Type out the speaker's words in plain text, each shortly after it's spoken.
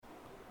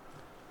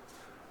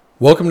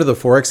Welcome to the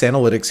Forex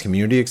Analytics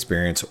Community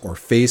Experience, or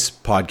FACE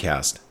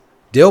podcast.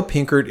 Dale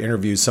Pinkert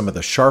interviews some of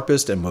the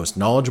sharpest and most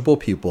knowledgeable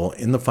people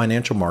in the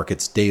financial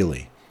markets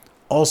daily.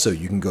 Also,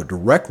 you can go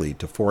directly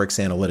to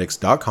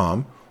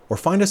forexanalytics.com or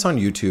find us on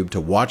YouTube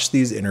to watch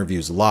these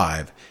interviews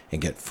live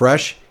and get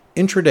fresh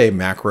intraday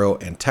macro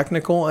and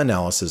technical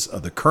analysis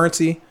of the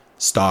currency,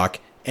 stock,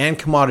 and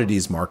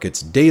commodities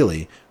markets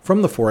daily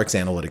from the Forex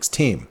Analytics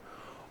team.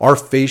 Our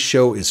FACE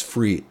show is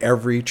free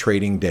every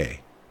trading day.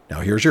 Now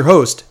here's your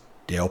host,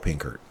 Dale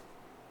Pinkert.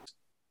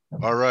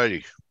 All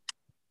righty.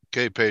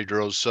 Okay,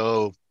 Pedro.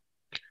 So,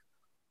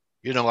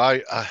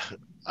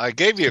 I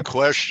gave you a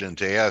question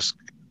to ask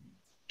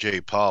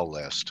Jay Powell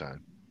last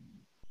time.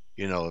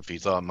 If he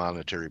thought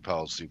monetary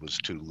policy was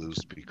too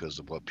loose because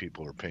of what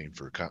people are paying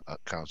for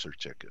concert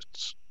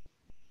tickets.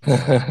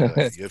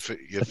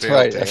 That's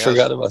right. I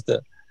forgot about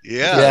that.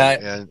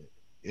 Yeah.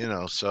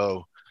 And,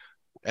 so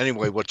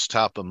anyway, what's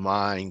top of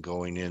mind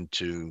going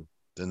into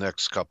the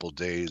next couple of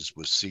days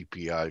with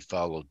CPI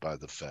followed by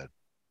the Fed?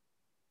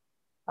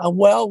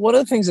 Well, one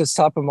of the things that's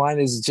top of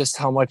mind is just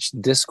how much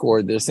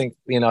discord there's.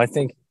 I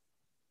think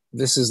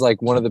this is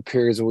like one of the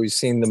periods where we've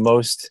seen the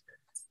most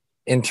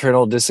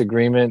internal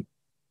disagreement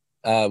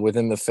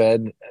within the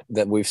Fed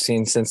that we've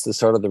seen since the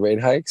start of the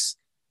rate hikes.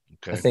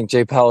 Okay. I think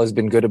Jay Powell has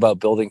been good about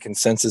building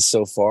consensus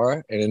so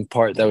far. And in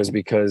part, that was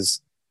because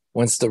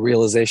once the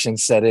realization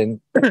set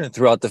in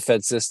throughout the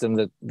Fed system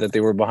that they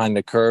were behind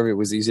the curve, it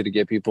was easy to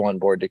get people on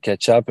board to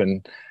catch up,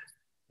 and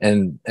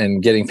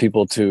getting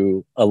people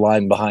to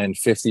align behind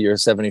 50 or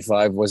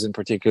 75 wasn't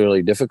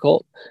particularly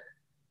difficult.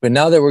 But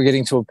now that we're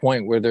getting to a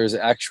point where there's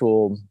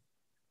actual,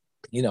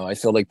 I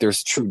feel like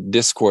there's true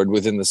discord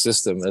within the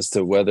system as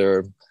to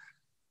whether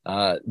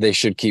they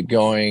should keep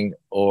going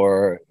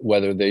or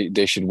whether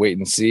they should wait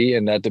and see.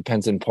 And that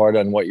depends in part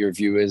on what your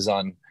view is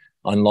on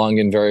long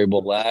and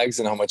variable lags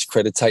and how much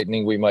credit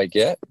tightening we might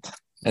get.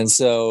 And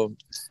so,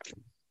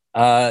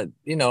 I'm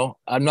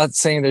not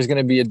saying there's going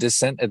to be a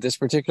dissent at this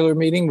particular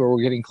meeting, but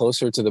we're getting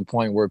closer to the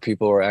point where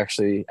people are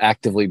actually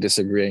actively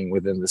disagreeing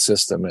within the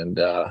system. And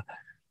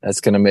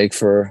that's going to make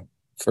for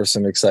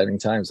some exciting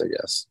times, I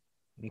guess.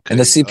 Okay. And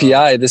the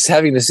CPI,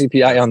 having the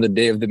CPI on the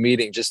day of the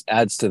meeting just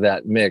adds to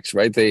that mix,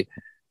 right? They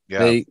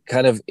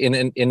kind of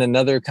in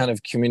another kind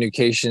of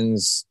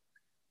communications,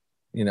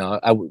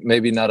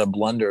 maybe not a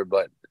blunder,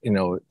 but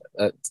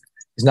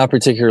it's not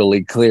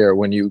particularly clear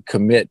when you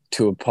commit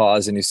to a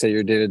pause and you say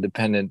you're data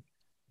dependent,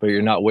 but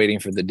you're not waiting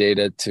for the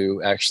data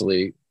to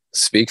actually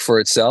speak for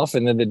itself.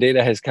 And then the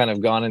data has kind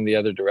of gone in the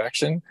other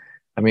direction.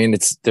 I mean,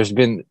 it's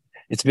been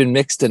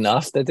mixed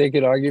enough that they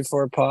could argue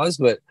for a pause,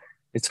 but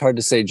it's hard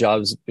to say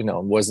jobs,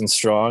 wasn't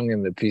strong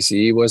and the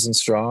PCE wasn't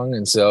strong.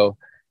 And so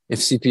if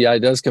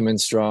CPI does come in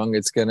strong,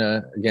 it's going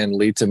to, again,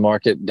 lead to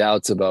market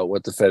doubts about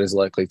what the Fed is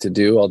likely to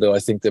do. Although I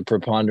think the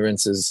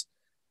preponderance is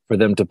for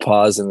them to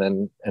pause and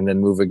then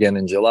move again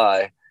in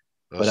July.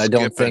 But I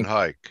don't think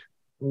hike.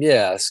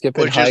 Yeah, skip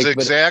and hike. Which is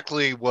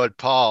exactly what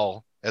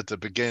Powell at the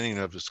beginning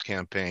of his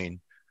campaign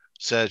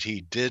said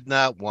he did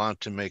not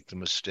want to make the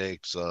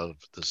mistakes of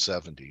the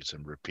 70s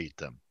and repeat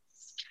them.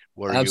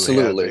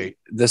 Absolutely.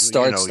 The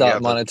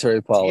start-stop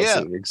monetary policy.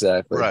 Yeah,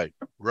 exactly.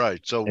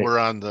 Right. So we're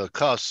on the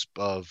cusp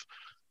of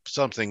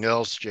something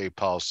else Jay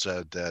Powell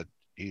said that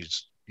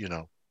he's,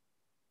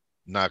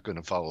 not going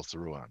to follow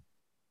through on.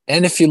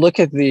 And if you look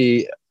at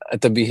the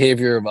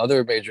behavior of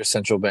other major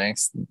central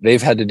banks,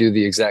 they've had to do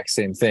the exact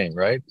same thing,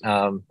 right?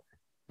 The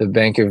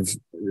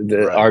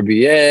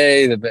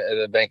RBA,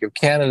 the Bank of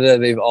Canada,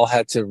 they've all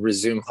had to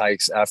resume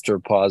hikes after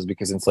a pause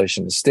because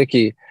inflation is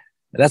sticky.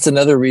 And that's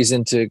another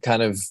reason to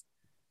kind of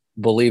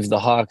believe the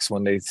hawks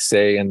when they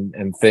say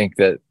and think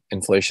that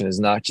inflation is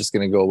not just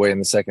going to go away in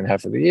the second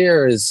half of the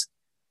year. Is,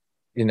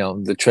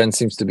 the trend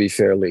seems to be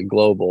fairly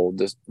global,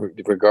 just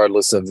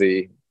regardless of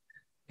the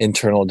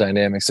internal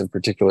dynamics of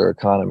particular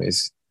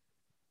economies.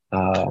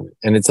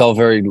 And it's all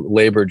very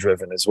labor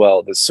driven as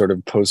well. This sort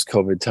of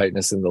post-COVID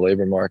tightness in the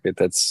labor market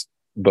that's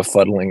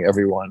befuddling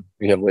everyone.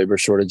 We have labor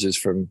shortages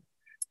from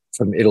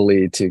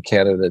Italy to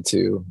Canada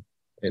to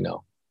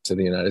the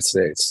United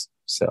States.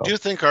 So do you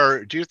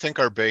think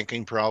our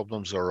banking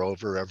problems are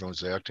over?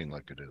 Everyone's acting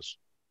like it is.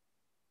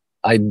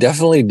 I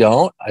definitely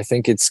don't. I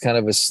think it's kind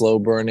of a slow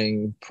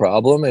burning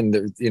problem, and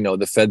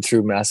the Fed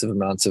threw massive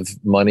amounts of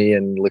money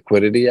and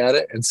liquidity at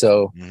it, and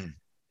so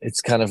it's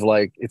kind of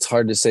like it's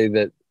hard to say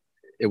that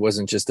it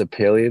wasn't just a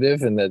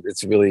palliative and that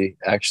it's really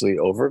actually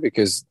over,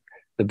 because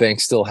the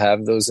banks still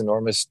have those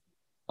enormous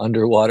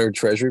underwater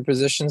treasury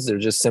positions. They're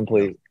just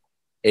simply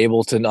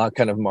able to not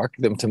kind of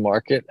market them to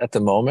market at the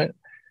moment.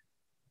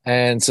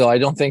 And so I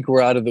don't think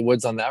we're out of the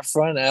woods on that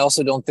front. I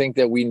also don't think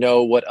that we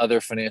know what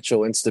other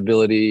financial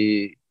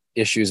instability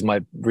issues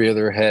might rear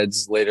their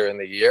heads later in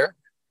the year,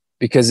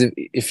 because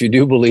if you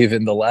do believe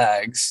in the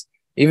lags,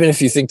 even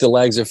if you think the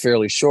lags are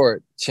fairly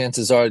short,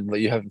 chances are that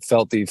you haven't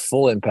felt the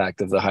full impact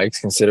of the hikes,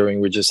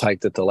 considering we just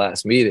hiked at the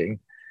last meeting.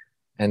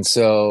 And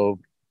so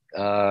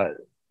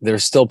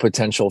there's still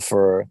potential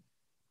for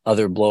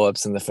other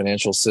blowups in the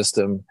financial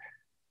system.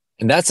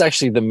 And that's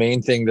actually the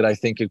main thing that I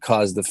think could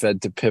cause the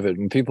Fed to pivot.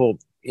 When people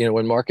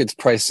when markets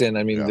price in,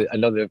 I mean, Yeah. I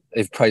know that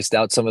they've priced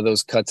out some of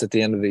those cuts at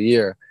the end of the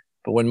year,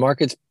 but when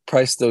markets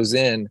price those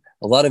in,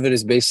 a lot of it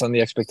is based on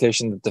the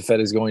expectation that the Fed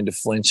is going to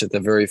flinch at the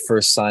very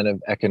first sign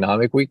of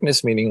economic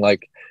weakness, meaning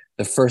like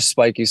the first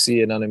spike you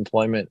see in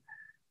unemployment,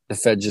 the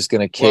Fed's just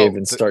going to cave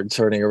and start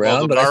turning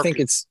around. But I think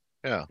it's,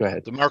 yeah. Go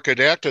ahead. The market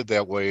acted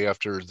that way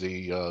after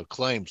the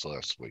claims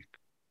last week.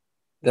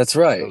 That's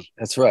right.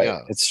 That's right.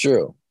 Yeah. It's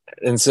true.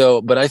 And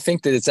so, but I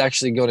think that it's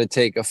actually going to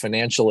take a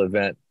financial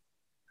event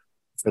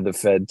for the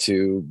Fed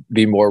to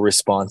be more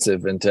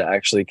responsive and to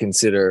actually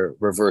consider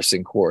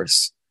reversing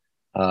course.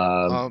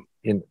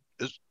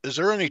 Is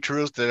there any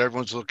truth that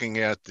everyone's looking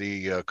at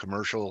the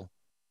commercial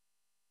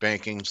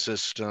banking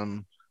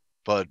system,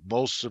 but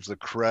most of the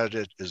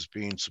credit is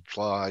being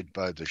supplied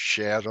by the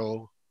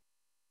shadow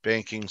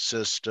banking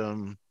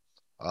system,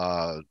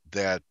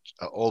 that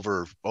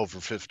over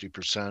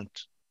 50%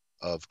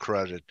 of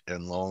credit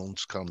and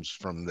loans comes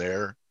from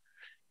there,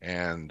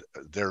 and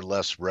they're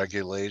less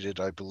regulated,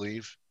 I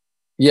believe?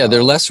 Yeah,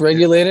 they're less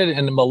regulated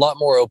and a lot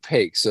more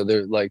opaque. So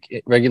they're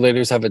like,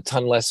 regulators have a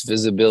ton less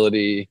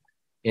visibility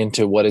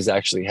into what is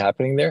actually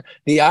happening there.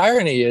 The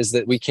irony is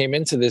that we came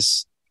into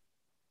this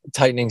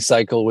tightening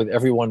cycle with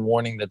everyone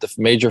warning that the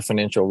major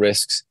financial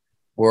risks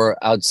were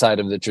outside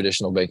of the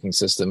traditional banking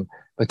system.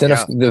 But then,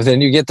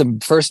 then you get the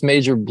first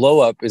major blow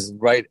up is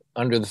right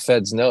under the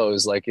Fed's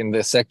nose, like in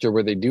the sector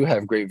where they do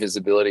have great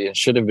visibility and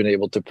should have been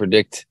able to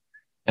predict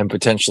and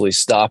potentially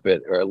stop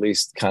it, or at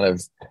least kind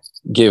of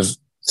give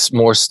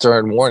more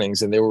stern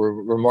warnings. And they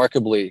were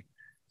remarkably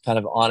kind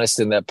of honest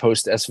in that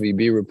post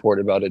SVB report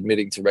about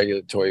admitting to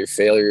regulatory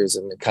failures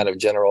and the kind of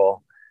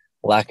general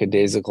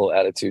lackadaisical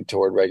attitude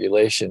toward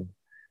regulation.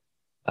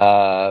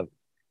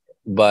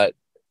 But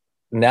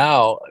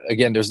now,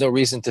 again, there's no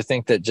reason to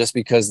think that just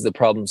because the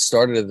problem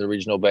started at the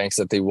regional banks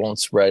that they won't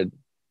spread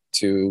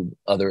to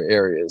other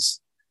areas,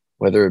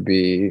 whether it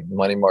be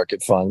money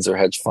market funds or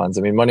hedge funds.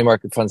 I mean, money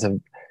market funds have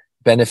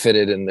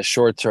benefited in the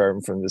short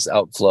term from this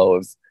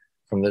outflow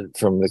from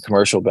the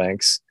commercial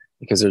banks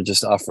because they're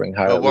just offering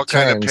higher returns. What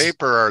kind of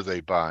paper are they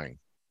buying?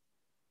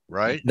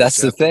 Right? That's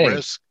the thing.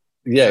 Risk?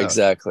 Yeah,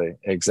 exactly.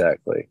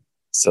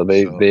 So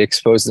they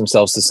expose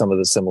themselves to some of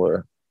the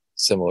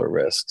similar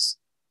risks.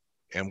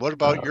 And what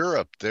about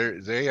Europe?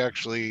 They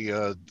actually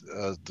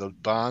the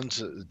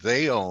bonds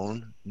they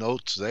own,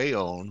 notes they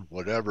own,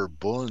 whatever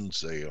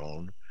bonds they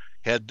own,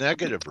 had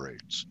negative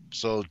rates.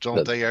 So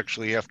don't they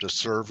actually have to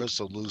service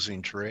a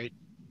losing trade?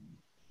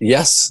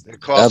 Yes,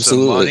 it costs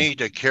absolutely. them money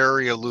to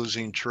carry a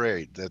losing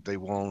trade that they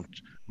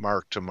won't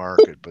mark to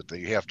market, but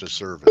they have to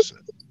service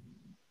it.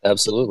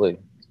 Absolutely.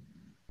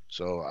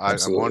 So I'm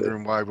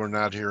wondering why we're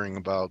not hearing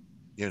about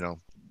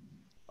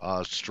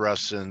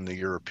stress in the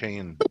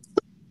European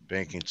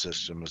banking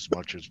system as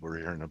much as we're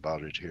hearing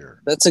about it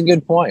here. That's a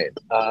good point.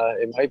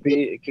 It might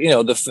be,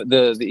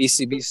 the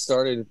ECB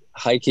started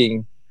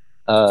hiking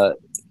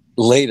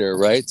later,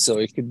 right? So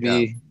it could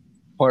be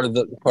part of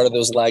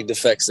those lagged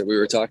effects that we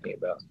were talking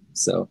about.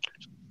 So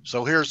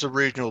here's the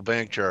regional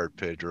bank chart,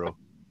 Pedro,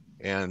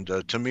 and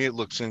to me it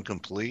looks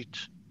incomplete.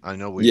 I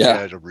know we've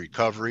had a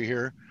recovery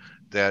here.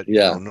 That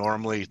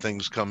normally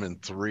things come in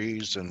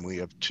threes, and we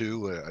have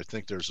two. I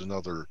think there's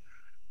another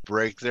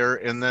break there,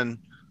 and then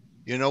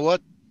you know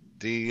what?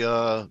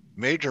 The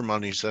major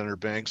money center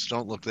banks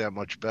don't look that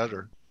much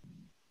better.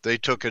 They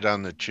took it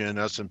on the chin.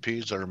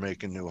 S&Ps are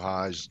making new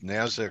highs.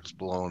 NASDAQ's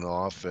blown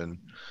off, and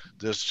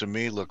this to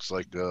me looks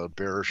like a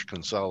bearish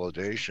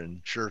consolidation.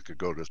 Sure, it could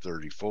go to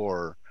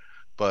 34,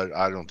 but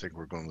I don't think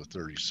we're going to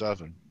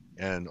 37,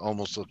 and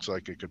almost looks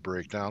like it could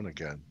break down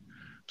again.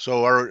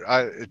 So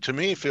to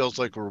me, it feels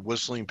like we're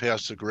whistling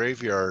past the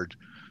graveyard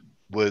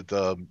with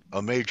a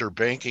major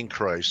banking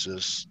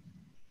crisis.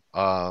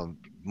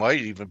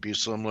 Might even be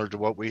similar to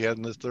what we had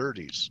in the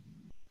 30s.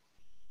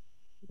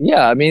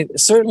 Yeah, I mean,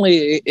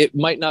 certainly it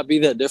might not be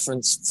that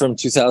different from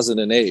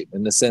 2008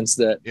 in the sense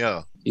that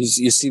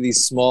you see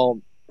these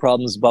small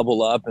problems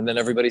bubble up, and then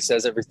everybody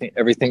says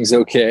everything's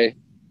okay.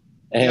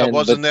 And,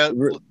 wasn't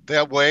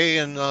that way?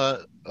 And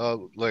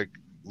like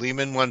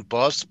Lehman went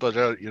bust, but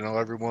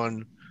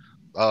everyone,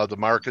 the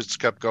markets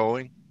kept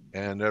going,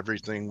 and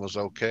everything was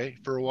okay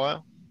for a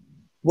while.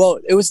 Well,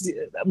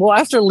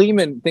 after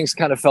Lehman, things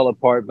kind of fell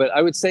apart. But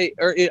I would say,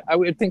 I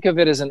would think of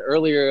it as an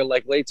earlier,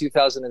 like late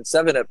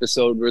 2007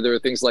 episode where there were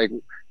things like,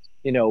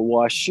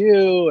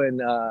 WashU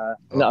and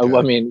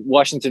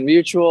Washington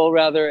Mutual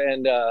rather,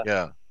 and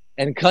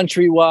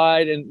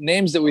Countrywide, and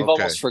names that we've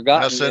almost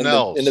forgotten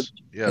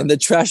in the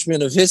trash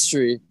bin of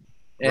history.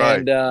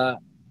 And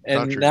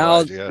and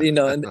now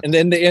and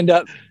then they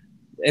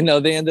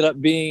ended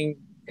up being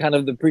kind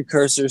of the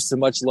precursors to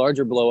much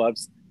larger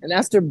blowups. And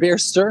after Bear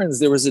Stearns,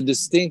 there was a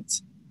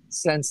distinct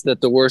sense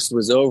that the worst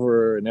was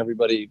over, and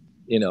everybody,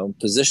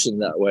 positioned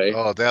that way.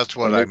 Oh, that's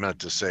what I meant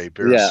to say.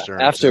 Bear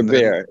Stearns. After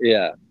Bear,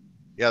 Yeah.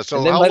 So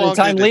and then by the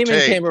time Lehman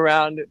came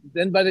around,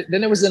 then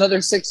it was another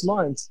 6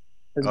 months.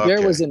 Because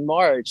Bear was in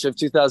March of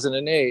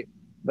 2008.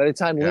 By the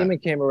time Lehman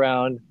came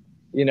around,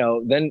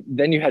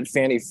 then you had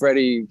Fannie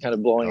Freddie kind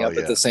of blowing up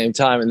at the same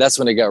time, and that's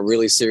when it got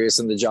really serious,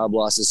 and the job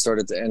losses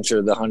started to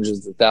enter the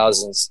hundreds of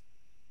thousands.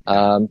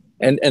 And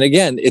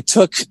again,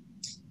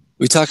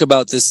 we talk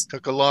about this.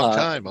 Took a long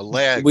time, a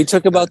lag. We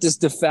talk about this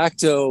de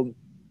facto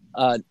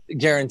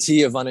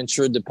guarantee of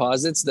uninsured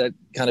deposits that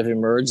kind of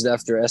emerged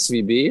after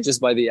SVB,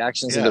 just by the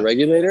actions of the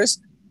regulators.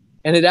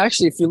 And it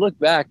actually, if you look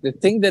back, the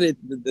thing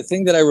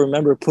that I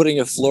remember putting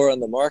a floor on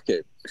the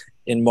market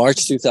in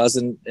March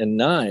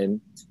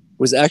 2009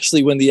 was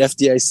actually when the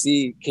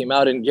FDIC came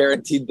out and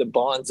guaranteed the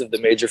bonds of the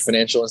major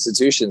financial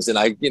institutions. And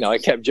I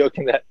kept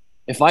joking that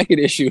if I could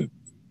issue,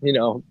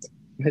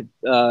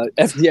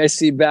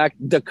 FDIC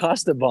backed Da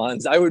Costa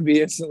bonds, I would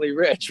be instantly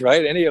rich,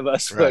 right? Any of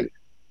us would.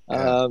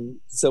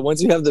 So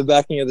once you have the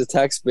backing of the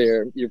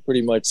taxpayer, you're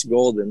pretty much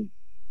golden.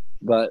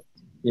 But,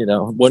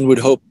 one would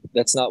hope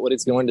that's not what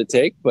it's going to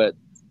take, but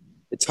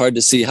it's hard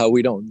to see how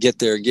we don't get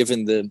there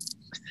given the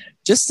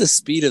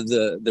speed of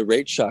the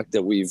rate shock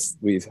that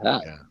we've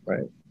had,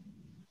 right?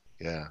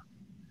 Yeah.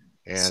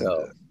 And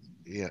so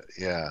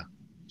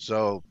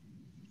so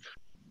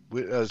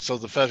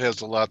the Fed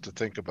has a lot to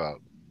think about.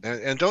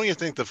 And don't you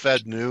think the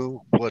Fed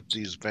knew what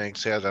these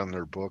banks had on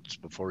their books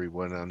before he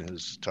went on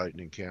his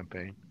tightening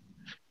campaign?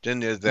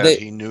 Didn't it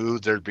he knew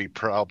there'd be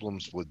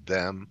problems with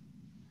them?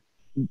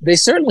 They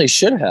certainly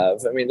should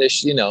have. I mean,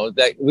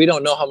 that we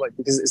don't know how much,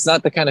 because it's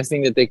not the kind of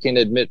thing that they can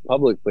admit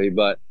publicly,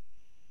 but,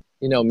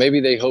 maybe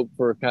they hope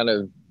for kind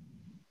of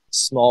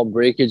small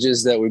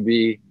breakages that would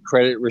be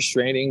credit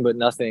restraining, but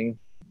nothing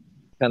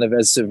kind of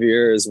as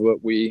severe as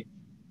what we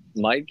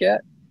might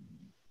get.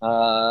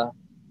 But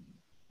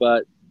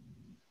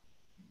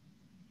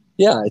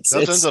yeah,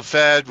 the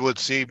Fed would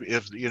see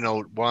if,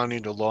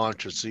 wanting to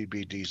launch a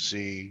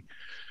CBDC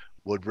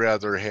would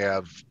rather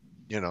have,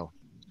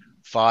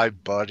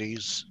 5 buddy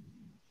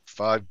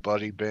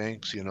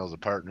banks, the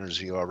partners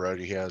he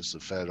already has, the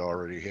Fed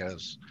already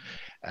has.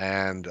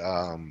 And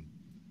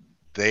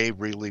they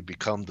really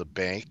become the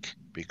bank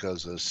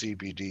because the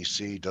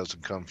CBDC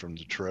doesn't come from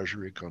the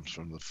Treasury, it comes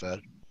from the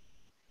Fed.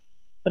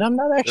 But I'm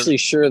not actually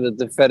sure that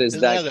the Fed is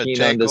that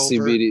keen on the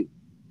CBDC.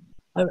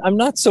 I'm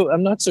not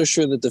so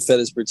sure that the Fed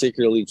is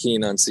particularly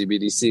keen on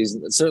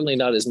CBDCs. Certainly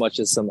not as much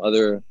as some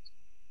other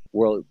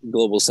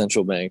global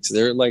central banks.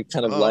 They're like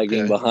kind of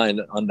lagging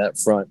behind on that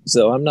front.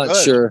 So I'm not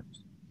sure.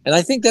 And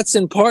I think that's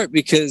in part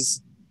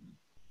because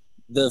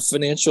the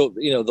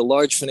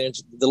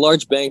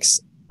large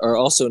banks are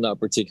also not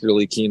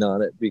particularly keen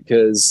on it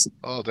because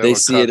they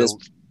see it as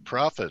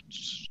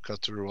profits, cut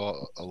through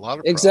a lot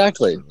of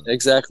exactly.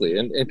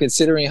 And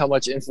considering how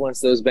much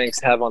influence those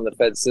banks have on the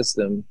Fed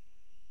system,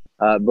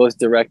 both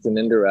direct and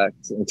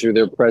indirect, and through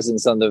their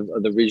presence on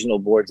the regional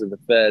boards of the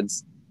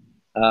Feds,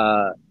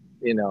 I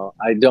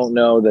don't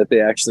know that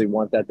they actually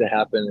want that to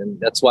happen. And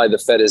that's why the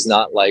Fed is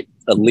not like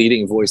a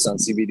leading voice on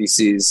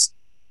CBDCs,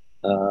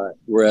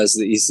 whereas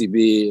the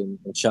ECB and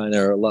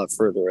China are a lot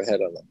further ahead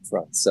on that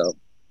front. So,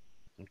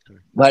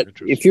 but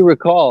if you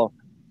recall,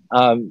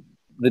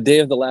 the day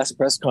of the last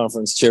press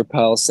conference, Chair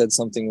Powell said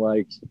something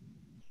like,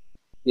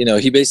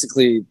 he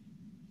basically,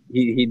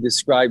 he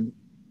described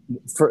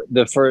for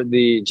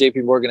the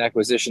JP Morgan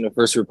acquisition of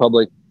First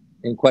Republic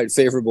in quite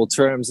favorable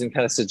terms, and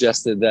kind of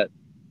suggested that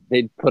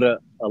they'd put a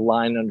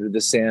line under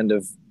the sand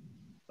of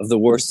the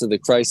worst of the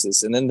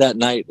crisis. And then that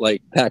night,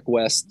 like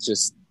PacWest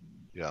just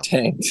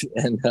tanked,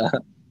 and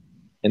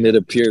it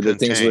appeared that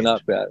things were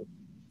not bad.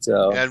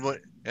 So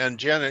and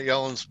Janet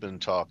Yellen's been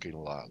talking a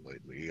lot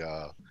lately.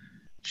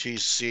 She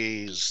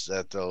sees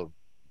that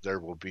there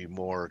will be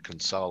more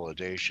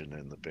consolidation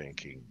in the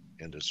banking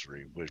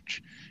industry,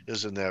 which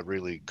isn't that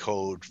really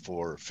code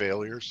for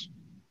failures?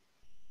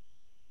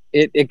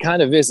 It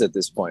kind of is at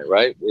this point,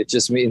 right? It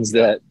just means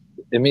that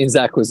it means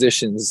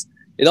acquisitions.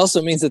 It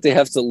also means that they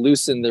have to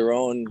loosen their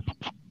own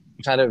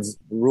kind of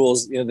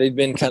rules. They've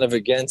been kind of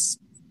against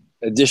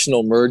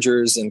additional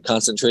mergers and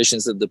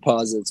concentrations of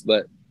deposits,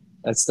 but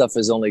that stuff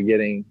is only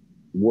getting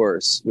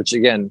worse, which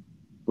again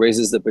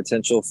raises the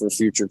potential for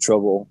future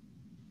trouble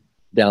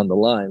down the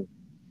line.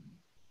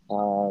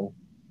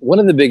 One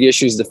of the big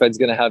issues the Fed's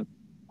going to have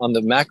on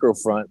the macro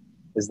front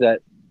is that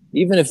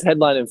even if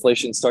headline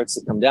inflation starts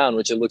to come down,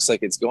 which it looks like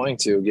it's going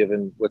to,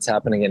 given what's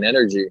happening in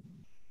energy,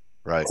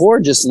 right? Core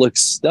just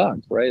looks stuck,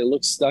 right? It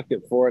looks stuck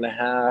at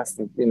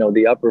 4.5,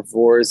 the upper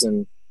fours,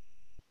 and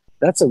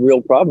that's a real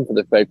problem for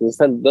the Fed. Because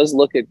the Fed does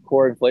look at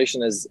core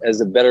inflation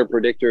as a better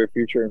predictor of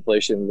future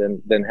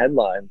inflation than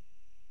headline,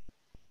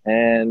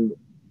 and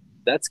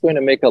that's going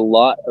to make a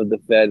lot of the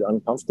Fed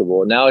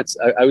uncomfortable. Now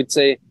I would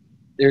say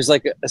there's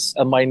like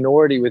a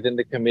minority within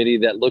the committee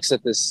that looks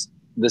at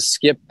the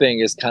skip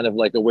thing as kind of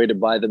like a way to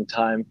buy them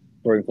time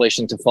for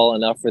inflation to fall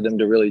enough for them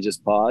to really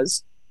just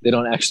pause. They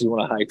don't actually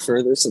want to hike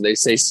further, so they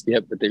say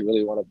skip, but they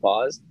really want to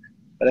pause.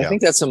 But I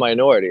think that's a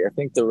minority. I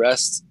think the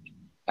rest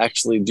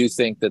actually do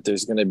think that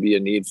there's going to be a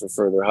need for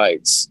further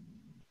hikes.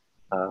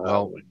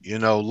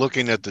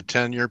 Looking at the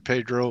 10-year,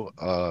 Pedro,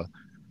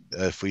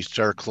 if we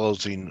start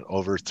closing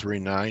over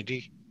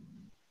 390,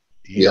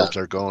 yields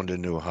are going to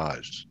new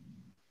highs.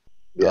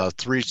 Yeah.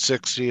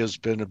 360 has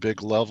been a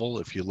big level.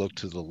 If you look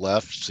to the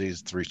left, see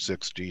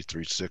 360,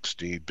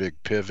 360, big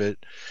pivot.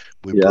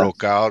 We Yeah.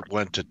 broke out,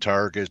 went to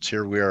targets.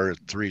 Here we are at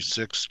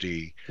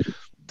 360.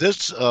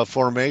 This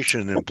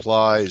formation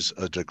implies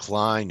a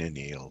decline in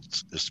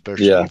yields,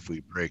 especially Yeah. if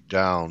we break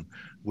down.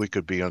 We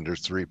could be under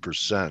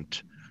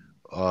 3%.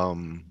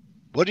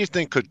 What do you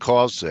think could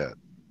cause that?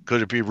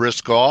 Could it be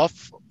risk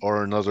off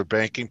or another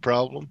banking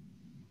problem?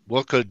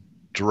 What could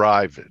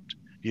drive it?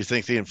 Do you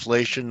think the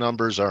inflation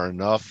numbers are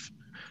enough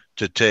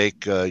to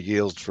take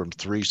yields from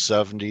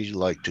 370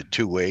 like to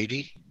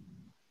 280?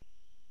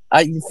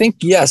 I think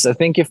yes. I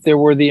think if there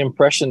were the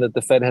impression that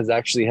the Fed has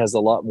a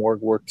lot more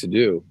work to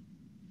do,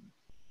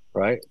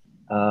 right?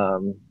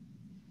 Um,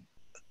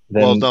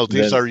 Well, then no,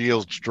 these then are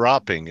yields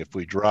dropping. If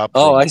we drop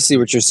oh, from I see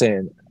what you're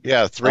saying.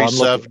 yeah, I'm looking.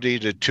 370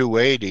 to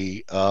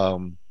 280,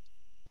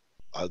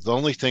 the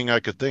only thing I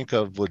could think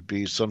of would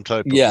be some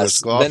type of Yes,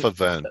 risk off then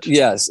event.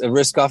 yes, a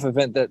risk off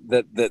event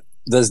that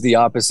does the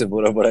opposite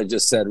of what I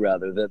just said.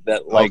 Rather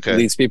that like Okay,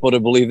 leads people to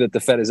believe that the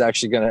Fed is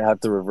actually going to have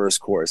to reverse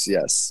course.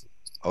 Yes.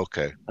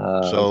 okay.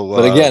 So,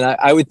 But again,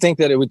 I would think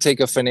that it would take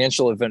a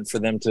financial event for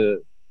them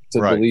to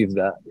right. believe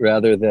that,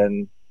 rather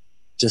than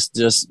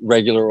just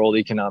regular old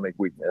economic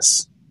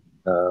weakness.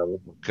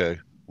 Okay.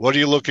 What are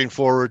you looking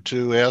forward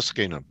to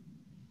asking them?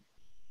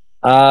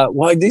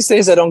 Well, these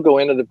days I don't go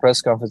into the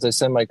press conference. I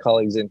send my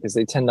colleagues in because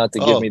they tend not to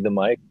give Oh, me the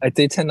mic.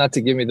 They tend not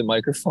to give me the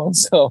microphone,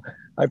 so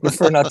I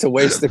prefer not to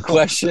waste the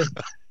question.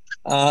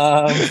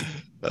 Um,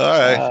 all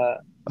right. uh,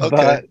 Okay.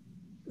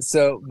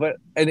 but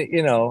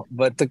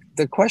but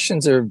the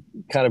questions are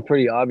kind of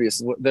pretty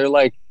obvious. They're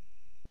like,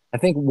 I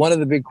think one of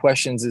the big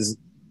questions is,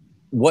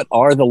 what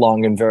are the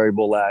long and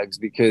variable lags?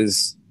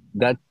 Because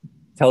that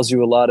tells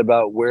you a lot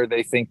about where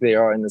they think they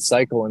are in the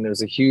cycle. And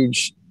there's a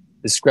huge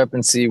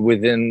discrepancy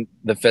within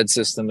the Fed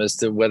system as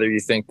to whether you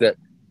think that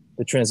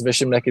the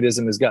transmission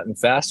mechanism has gotten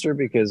faster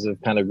because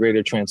of kind of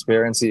greater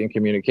transparency and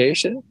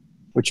communication,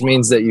 which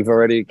means that you've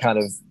already kind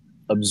of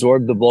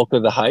absorbed the bulk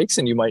of the hikes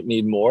and you might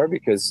need more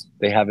because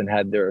they haven't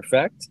had their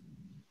effect,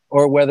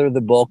 or whether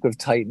the bulk of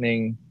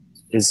tightening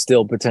is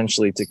still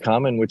potentially to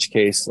come, in which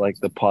case, like,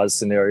 the pause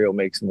scenario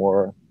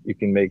you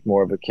can make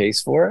more of a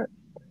case for it.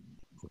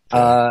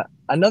 Okay.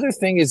 Another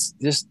thing is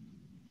just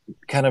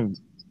kind of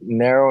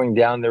narrowing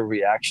down their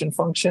reaction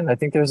function. I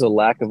think there's a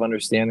lack of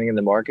understanding in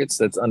the markets.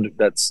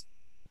 That's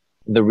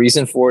the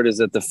reason for it is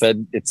that the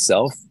Fed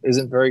itself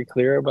isn't very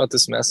clear about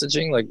this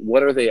messaging. Like,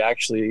 what are they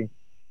actually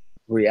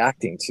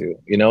reacting to?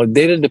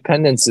 Data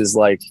dependence is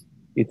like,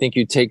 you think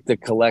you take the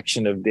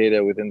collection of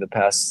data within the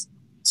past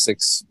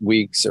 6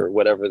 weeks or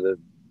whatever the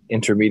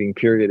intermeeting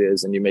period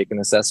is, and you make an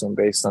assessment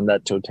based on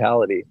that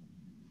totality.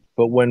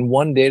 But when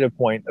one data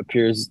point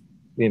appears,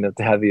 to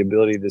have the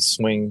ability to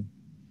swing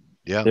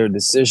their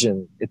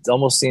decision, it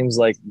almost seems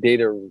like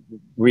data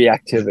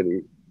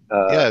reactivity.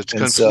 It's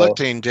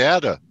conflicting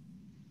data.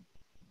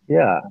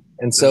 Yeah,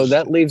 and so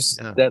that leaves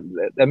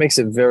that makes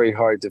it very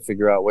hard to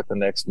figure out what the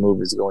next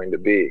move is going to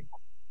be.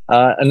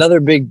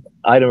 Another big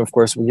item, of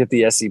course, we get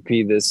the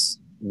SEP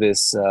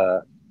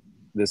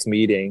this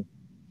meeting,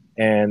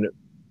 and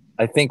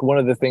I think one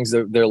of the things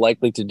that they're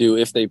likely to do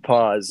if they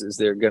pause is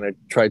they're going to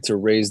try to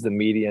raise the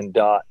median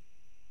dot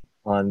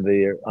on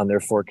their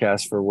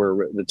forecast for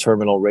where the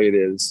terminal rate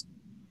is,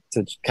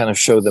 to kind of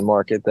show the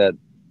market that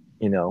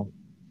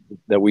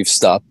that we've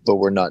stopped but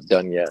we're not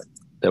done yet.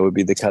 That would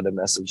be the kind of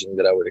messaging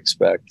that I would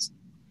expect.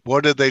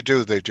 What did they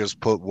do? They just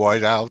put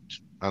white out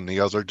on the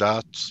other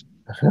dots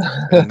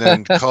and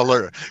then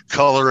color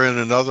in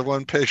another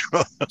one,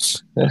 Pedro?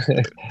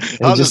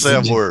 How does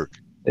that work?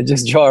 They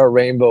just draw a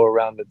rainbow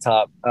around the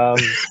top.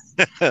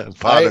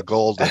 Pot of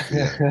gold at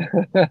the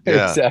end.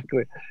 Yeah.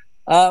 Exactly.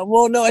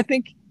 Well, no, I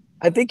think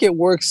it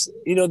works.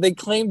 They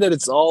claim that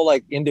it's all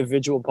like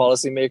individual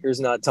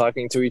policymakers not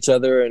talking to each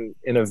other and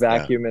in a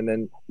vacuum, and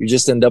then you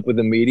just end up with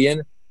a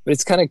median. But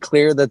it's kind of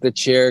clear that the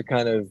chair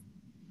kind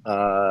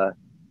of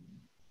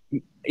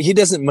he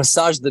doesn't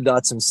massage the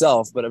dots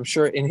himself, but I'm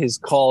sure in his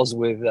calls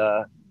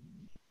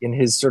in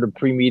his sort of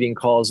pre-meeting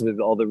calls with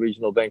all the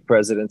regional bank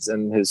presidents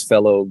and his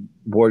fellow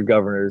board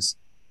governors,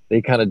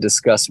 they kind of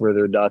discuss where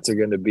their dots are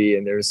going to be,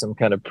 and there's some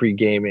kind of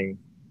pre-gaming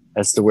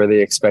as to where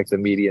they expect the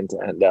median to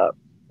end up.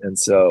 And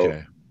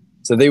so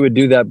they would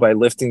do that by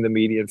lifting the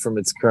median from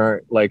its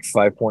current like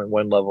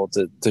 5.1 level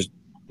to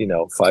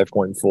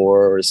 5.4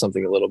 or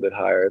something a little bit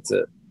higher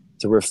to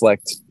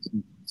reflect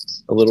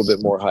a little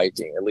bit more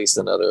hiking, at least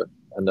another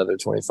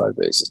 25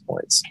 basis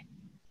points.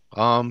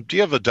 Do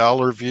you have a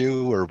dollar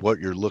view or what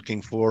you're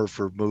looking for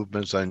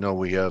movements? I know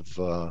we have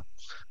the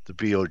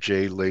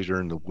BOJ later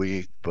in the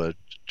week, but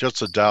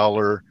just a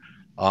dollar.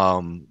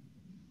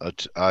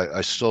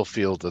 I still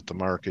feel that the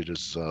market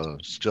is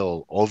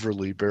still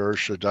overly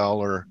bearish a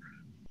dollar.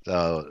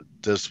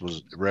 This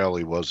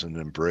rally wasn't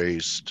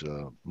embraced.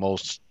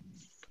 Most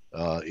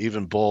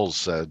even bulls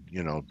said,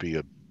 it'd be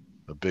a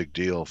big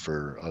deal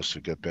for us to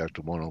get back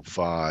to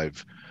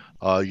 105.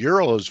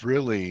 Euro has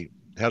really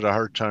had a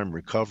hard time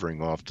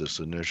recovering off this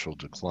initial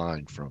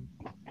decline from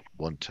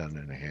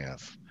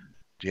 110.5.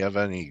 Do you have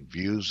any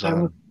views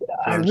on?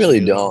 I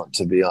really don't,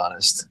 to be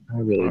honest. I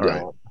really All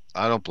right. don't.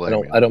 I don't blame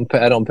you. I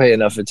don't pay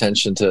enough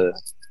attention to,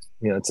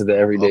 to the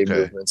everyday Okay.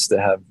 movements to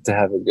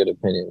have a good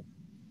opinion.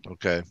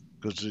 Okay.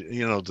 Because,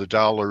 the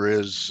dollar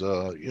is,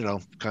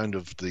 kind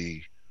of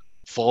the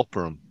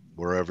fulcrum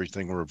where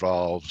everything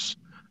revolves.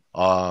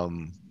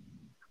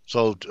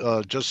 So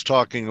just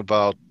talking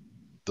about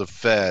the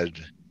Fed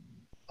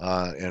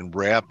and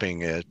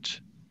wrapping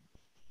it,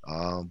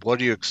 what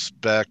do you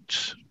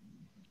expect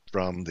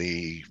from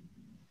the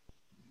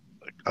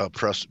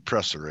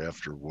presser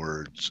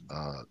afterwards?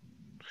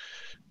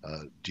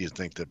 Do you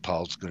think that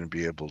Powell's going to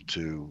be able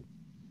to,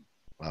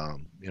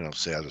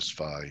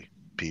 satisfy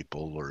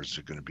people, or is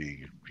it going to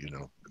be,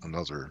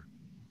 another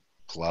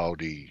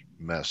cloudy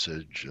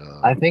message?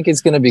 I think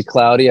it's going to be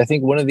cloudy. I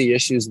think one of the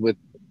issues with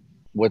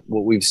what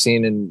we've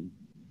seen in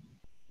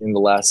the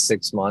last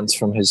 6 months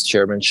from his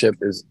chairmanship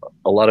is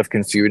a lot of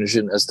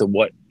confusion as to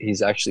what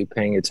he's actually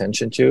paying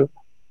attention to. It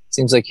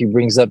seems like he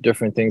brings up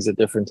different things at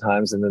different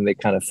times and then they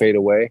kind of fade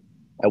away.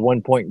 At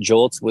one point,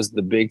 JOLTS was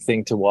the big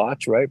thing to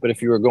watch, right? But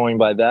if you were going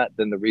by that,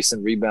 then the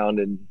recent rebound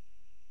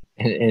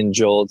in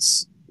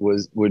JOLTS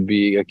would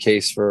be a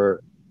case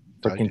for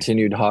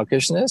continued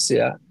hawkishness.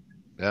 Yeah.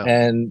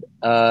 And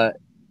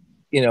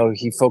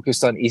he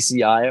focused on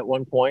ECI at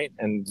one point,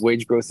 and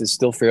wage growth is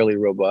still fairly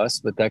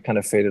robust, but that kind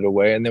of faded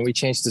away. And then we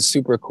changed to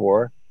super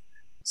core.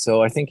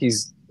 So I think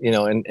he's,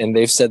 and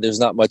they've said there's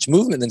not much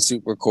movement in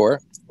super core,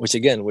 which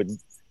again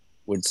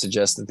would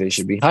suggest that they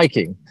should be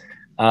hiking.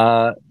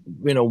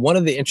 One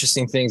of the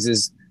interesting things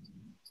is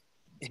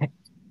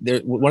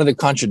one of the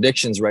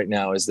contradictions right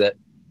now is that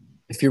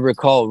if you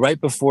recall, right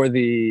before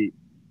the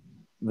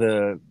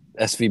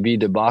SVB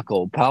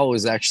debacle, Powell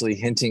was actually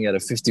hinting at a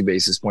 50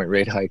 basis point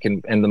rate hike,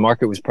 and the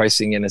market was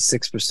pricing in a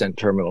 6%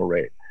 terminal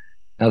rate.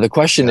 Now, the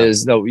question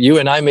is, though, you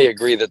and I may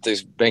agree that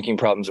these banking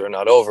problems are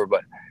not over,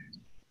 but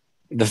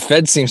the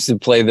Fed seems to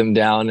play them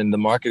down and the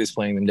market is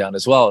playing them down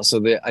as well. So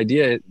the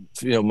idea,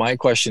 my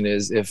question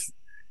is, if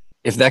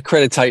that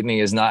credit tightening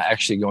is not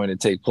actually going to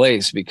take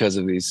place because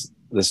of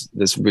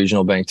this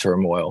regional bank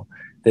turmoil,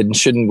 then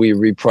shouldn't we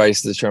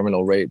reprice the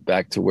terminal rate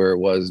back to where it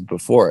was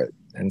before it?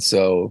 And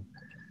so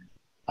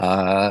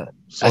I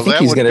think that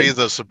he's would gonna be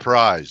the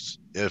surprise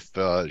if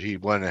he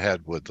went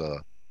ahead with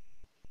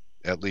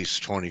at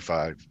least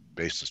 25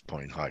 basis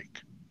point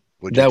hike.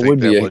 Would you think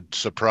that would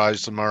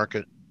surprise the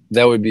market?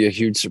 That would be a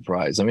huge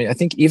surprise. I mean, I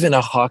think even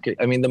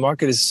the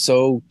market is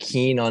so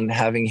keen on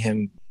having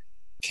him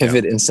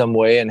pivot in some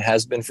way and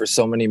has been for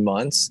so many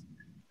months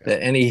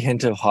that any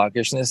hint of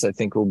hawkishness, I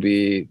think, will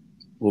be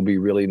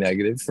really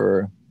negative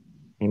for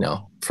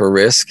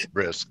risk.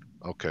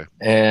 Okay.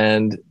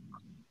 And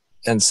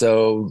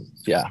so,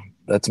 yeah,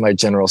 that's my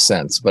general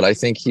sense. But I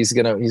think he's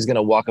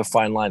gonna walk a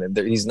fine line, and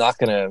he's not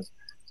gonna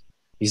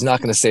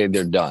say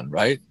they're done,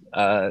 right?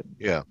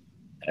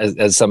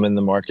 As some in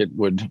the market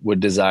would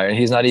desire. And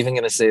he's not even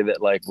gonna say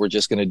that, like, we're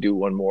just gonna do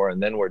one more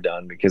and then we're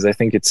done, because I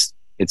think it's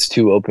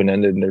too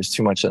open-ended and there's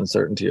too much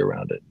uncertainty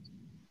around it.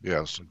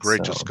 Yes,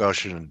 great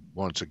discussion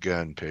once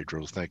again,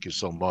 Pedro. Thank you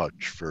so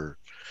much for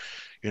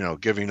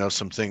giving us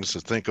some things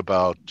to think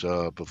about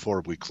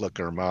before we click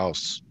our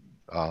mouse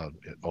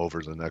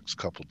over the next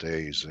couple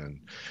days. And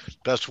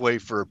best way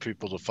for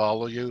people to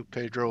follow you,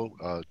 Pedro,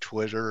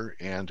 Twitter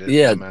and at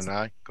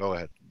MNI. Go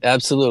ahead.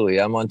 Absolutely.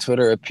 I'm on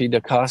Twitter at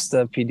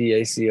PDacosta,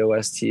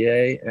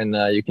 PDACOSTA, and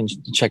you can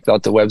check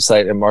out the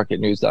website at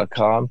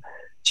marketnews.com.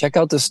 Check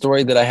out the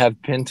story that I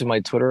have pinned to my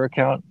Twitter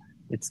account.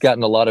 It's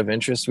gotten a lot of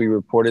interest. We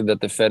reported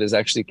that the Fed is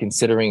actually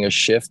considering a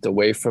shift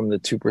away from the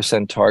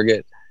 2%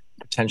 target,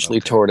 potentially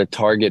toward a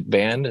target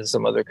band, as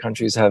some other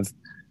countries have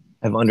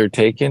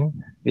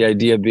undertaken. The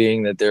idea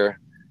being that they're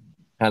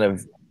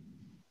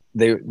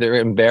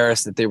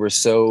embarrassed that they were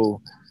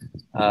so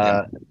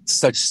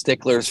such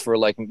sticklers for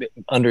like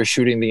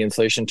undershooting the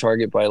inflation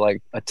target by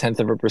like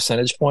 1/10 of a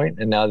percentage point,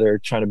 and now they're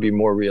trying to be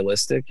more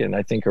realistic. And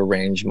I think a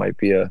range might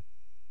be a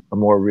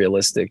more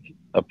realistic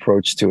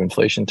approach to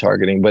inflation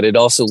targeting, but it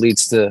also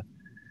leads to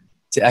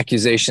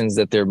accusations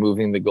that they're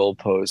moving the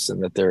goalposts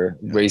and that they're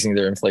raising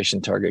their inflation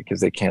target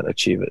because they can't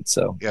achieve it.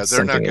 So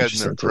they're not getting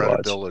their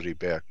credibility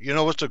back. You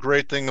know what's the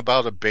great thing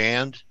about a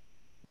band,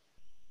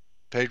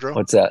 Pedro?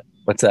 What's that?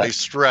 They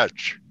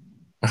stretch.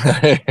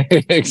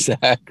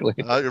 Exactly.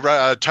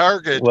 A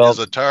target is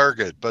a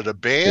target, but a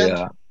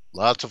band,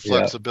 lots of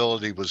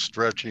flexibility with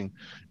stretching.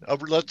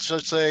 Let's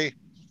just say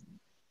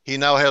he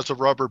now has a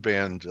rubber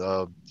band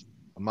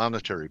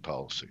monetary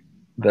policy.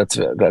 That's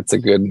a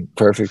good,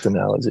 perfect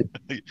analogy.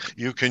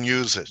 You can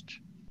use it.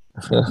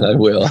 I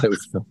will.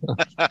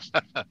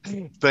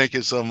 Thank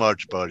you so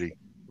much, buddy.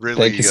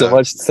 Really. Thank you so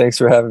much. Thanks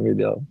for having me,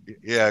 Dale.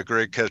 Yeah,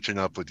 great catching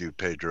up with you,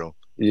 Pedro.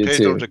 You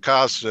Pedro too.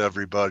 DaCosta,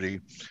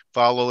 everybody.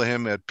 Follow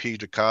him at P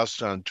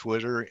DaCosta on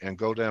Twitter and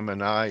go to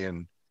MNI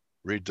and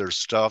read their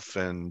stuff,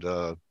 and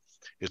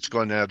it's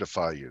going to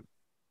edify you.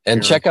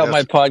 And check out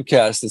my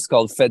podcast. It's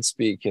called Fed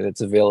Speak, and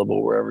it's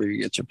available wherever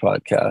you get your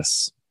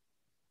podcasts.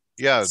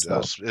 Yeah, is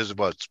it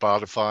what,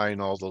 Spotify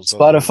and all those?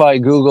 Spotify,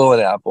 Google,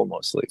 and Apple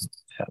mostly.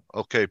 Yeah.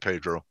 Okay,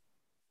 Pedro.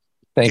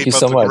 Thank Keep you up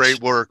so the much.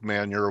 great work,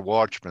 man. You're a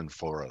watchman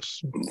for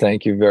us.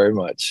 Thank you very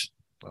much.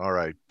 All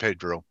right,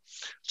 Pedro.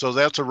 So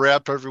that's a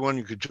wrap, everyone.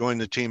 You could join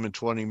the team in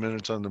 20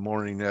 minutes on the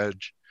Morning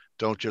Edge.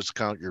 Don't just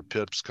count your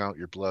pips, count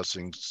your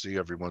blessings. See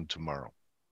everyone tomorrow.